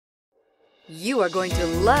You are going to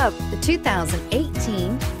love the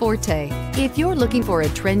 2018 Forte. If you're looking for a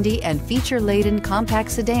trendy and feature-laden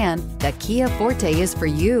compact sedan, the Kia Forte is for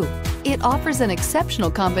you. It offers an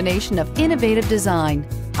exceptional combination of innovative design,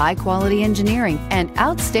 high-quality engineering, and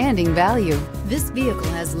outstanding value. This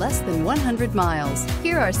vehicle has less than 100 miles.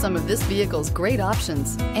 Here are some of this vehicle's great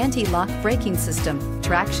options: anti-lock braking system,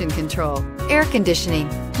 traction control, air conditioning,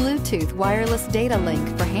 Bluetooth wireless data link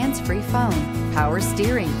for hands-free phone, power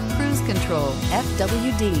steering, cruise control,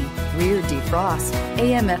 FWD, rear defrost,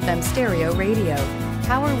 AM/FM stereo radio,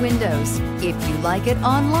 power windows. If you like it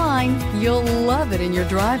online, you'll love it in your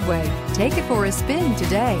driveway. Take it for a spin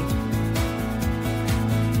today.